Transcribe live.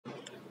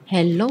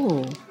Hello,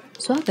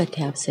 स्वागत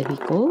है आप सभी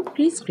को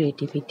क्रिस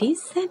क्रिएटिविटी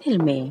चैनल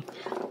में।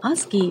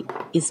 आज की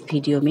इस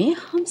वीडियो में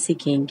हम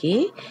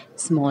सीखेंगे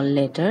small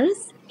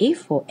letters A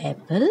for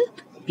Apple,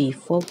 B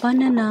for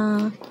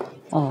बनाना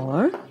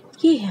और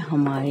ये है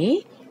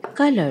हमारे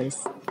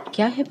कलर्स।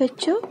 क्या है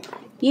बच्चों?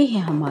 ये है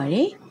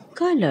हमारे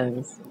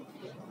कलर्स।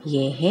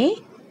 ये है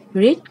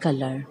रेड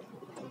कलर।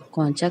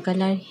 कौन सा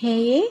कलर है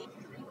ये?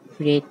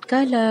 Red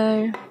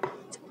colour.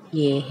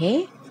 ये है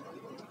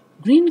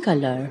ग्रीन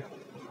कलर।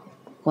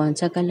 कौन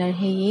सा कलर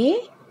है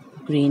ये?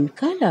 Green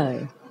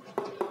colour.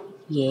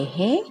 ये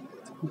है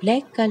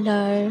ब्लैक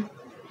कलर।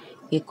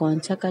 ये कौन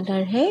सा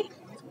कलर है?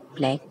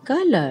 Black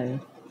colour.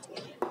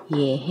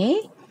 ये है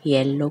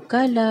येलो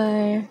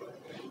कलर।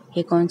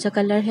 ये कौन सा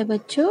कलर है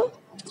बच्चों?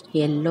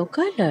 Yellow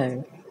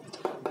colour.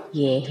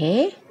 ये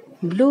है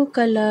ब्लू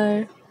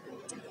कलर।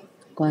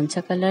 कौन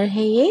सा कलर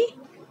है ये?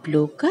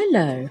 Blue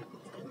colour.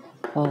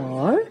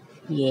 और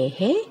ये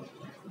है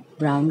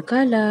ब्राउन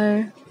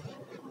कलर।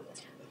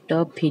 तो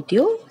अब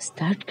वीडियो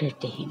स्टार्ट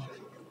करते हैं।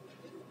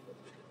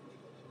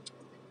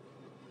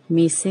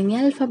 Missing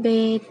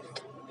alphabet.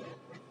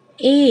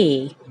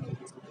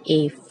 A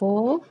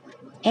for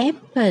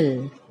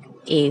Apple.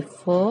 A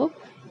for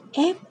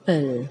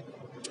Apple.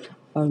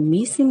 और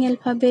मिसिंग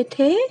अल्फाबेट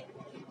है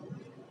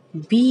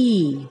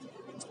B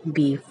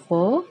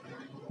for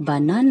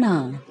banana.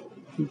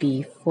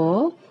 B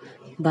for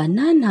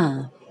banana.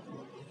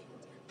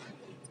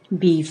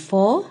 B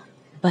for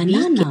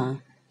banana.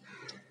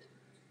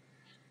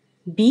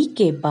 B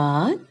के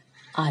बाद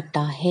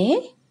आता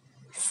है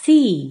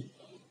सी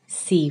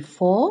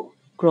for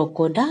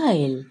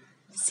crocodile.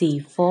 C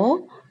for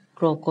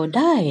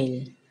crocodile.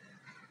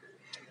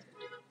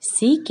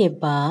 सी के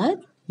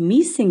बाद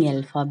मिसिंग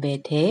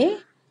अल्फाबेट है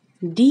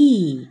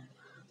D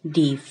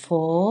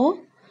for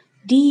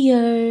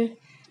dear.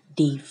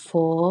 D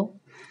for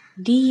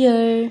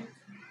dear.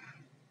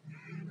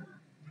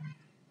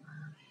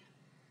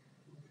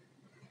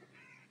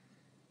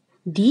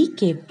 D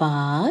के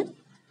बाद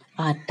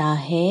आता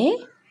है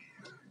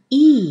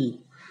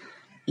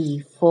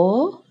E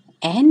for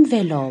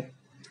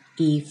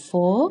envelope. E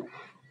for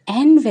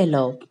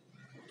envelope.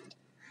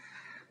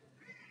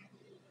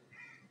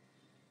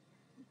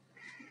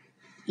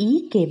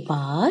 ई के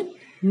बाद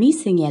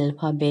मिसिंग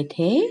अल्फाबेट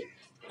है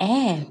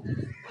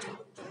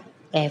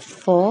F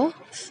for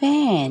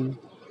fan.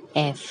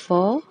 F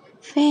for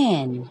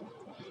fan.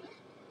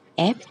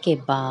 F के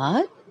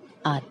बाद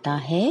आता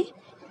है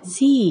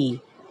जी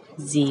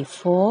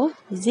for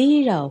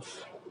giraffe.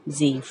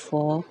 Ji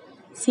for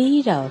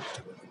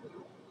giraffe.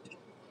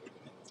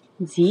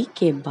 जी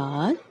के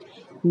बाद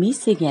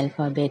मिसिंग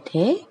अल्फाबेट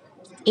है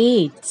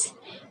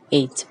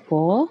H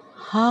for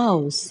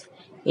house.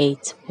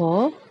 H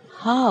for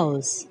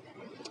house.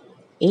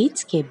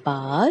 H के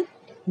बाद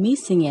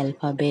मिसिंग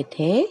अल्फाबेट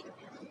है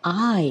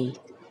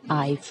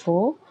I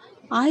for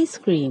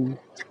ice cream.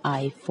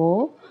 I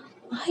for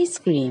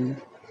ice cream.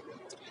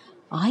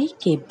 आई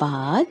के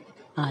बाद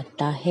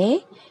आता है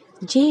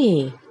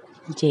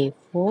J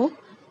for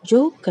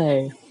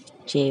joker.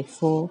 J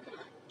for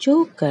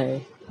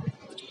joker.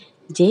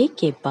 जे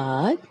के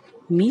बाद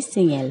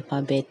मिसिंग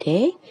अल्फाबेट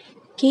है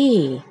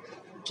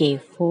के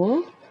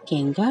फॉर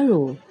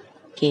कैंगारू।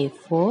 के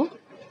फॉर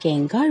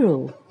कैंगारू।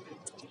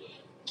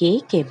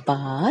 के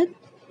बाद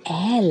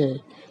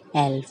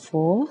L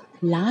for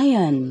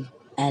lion.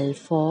 L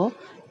for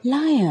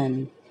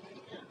lion.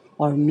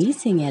 और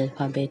मिसिंग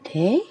अल्फाबेट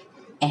है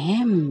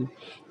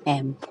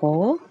M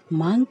for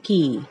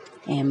monkey.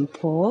 M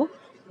for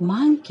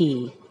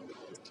monkey.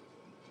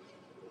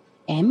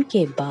 M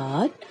के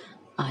बाद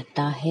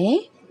आता है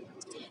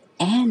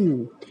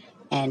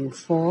N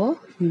for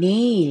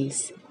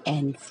nails.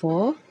 N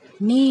for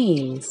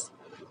nails.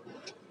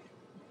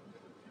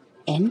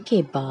 N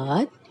के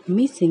बाद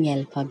मिसिंग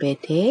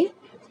अल्फाबेट है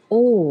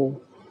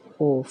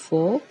ओ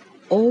फॉर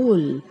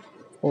ओल।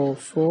 ओ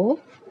फॉर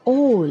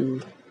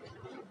ओल।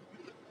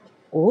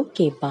 ओ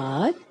के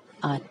बाद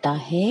आता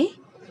है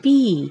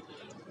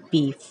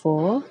P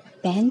for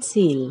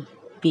pencil.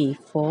 P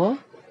for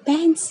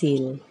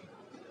pencil.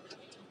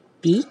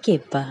 P के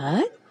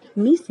बाद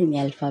मिसिंग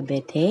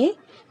अल्फाबेट है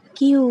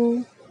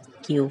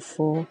Q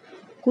for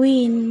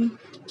queen.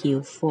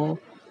 Q for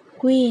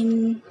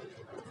queen.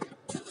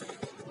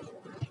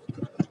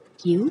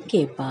 Q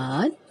के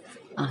बाद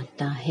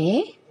आता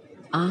है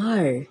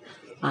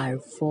are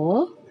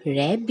for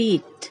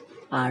rabbit.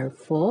 Are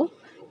for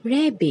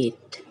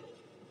rabbit.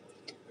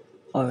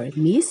 और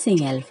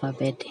मिसिंग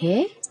अल्फाबेट है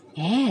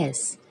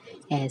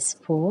S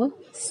for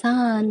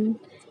sun.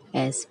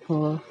 S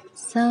for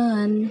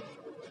sun.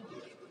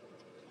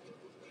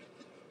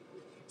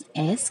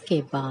 S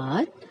के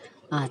बाद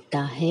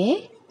आता है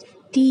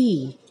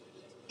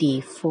T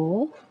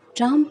for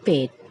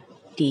trumpet.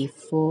 T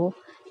for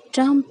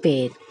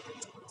trumpet.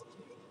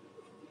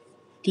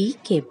 T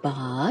के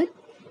बाद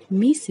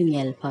मिसिंग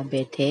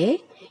अल्फाबेट है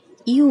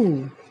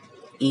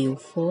you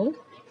for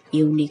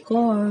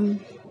unicorn.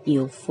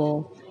 You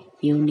for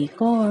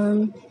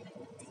unicorn.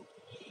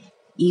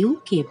 You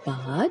के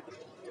बाद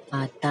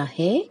आता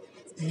है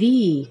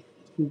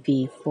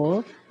V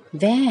for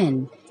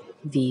van,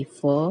 V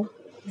for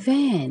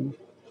van.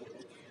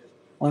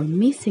 और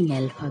मिसिंग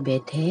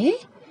अल्फ़ाबेट है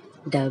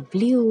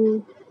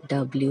W,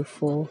 W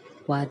for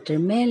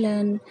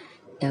watermelon,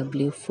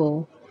 W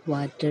for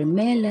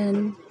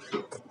watermelon.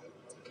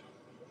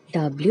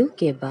 W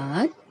के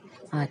बाद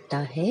आता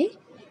है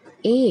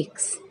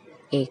X,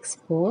 X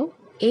for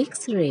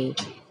X-ray,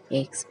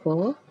 X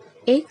for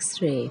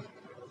X-ray.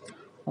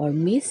 और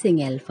मिसिंग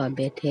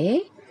अल्फ़ाबेट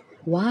है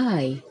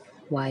Y,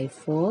 Y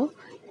for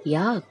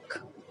yak,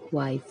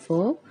 Y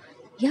for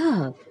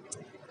yak.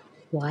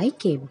 Y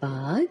के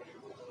बाद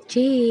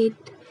Z,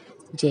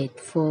 Z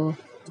for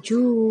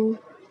Jew,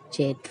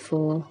 Z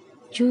for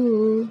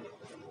Jew.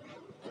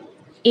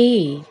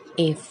 A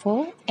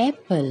for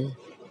apple.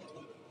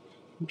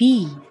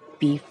 B,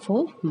 B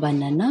for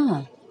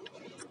banana.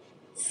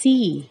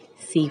 C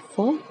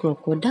for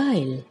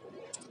crocodile.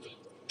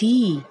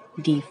 D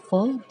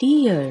for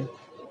deer.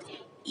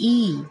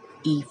 E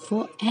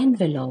for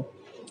envelope.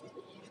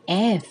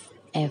 F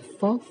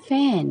for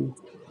fan.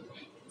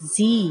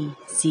 Z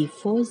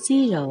for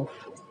zero.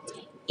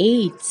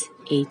 H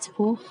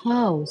for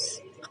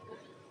house.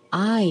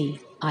 I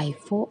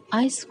for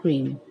ice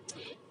cream.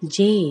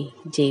 J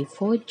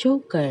for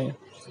joker.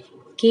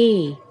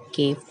 K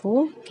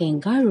for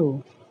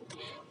kangaroo.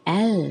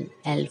 L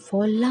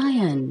for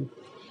lion.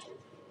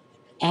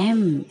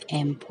 M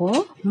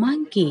for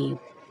monkey.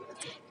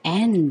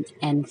 N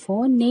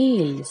for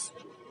nails.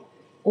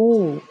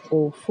 O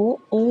for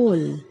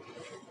owl.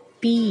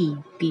 P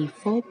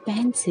for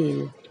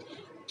pencil.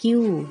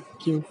 Q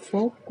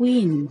for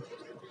queen.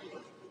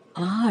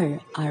 R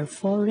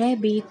for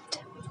rabbit.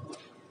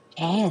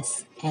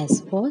 S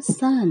for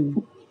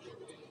sun.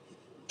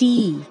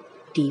 T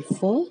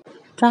for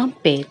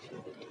trumpet.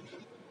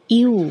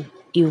 U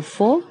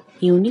for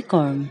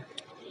unicorn.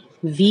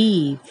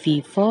 V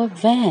for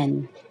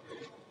van.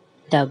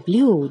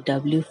 W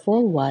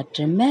for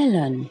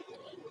watermelon.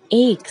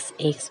 X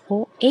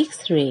for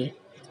X-ray.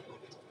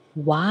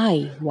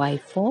 Y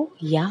for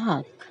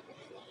yak.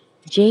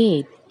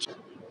 J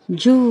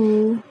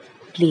Jew.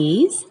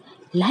 Please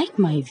like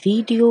my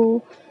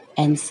video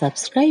and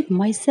subscribe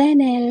my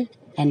channel.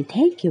 And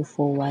thank you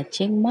for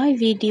watching my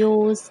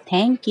videos.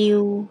 Thank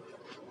you.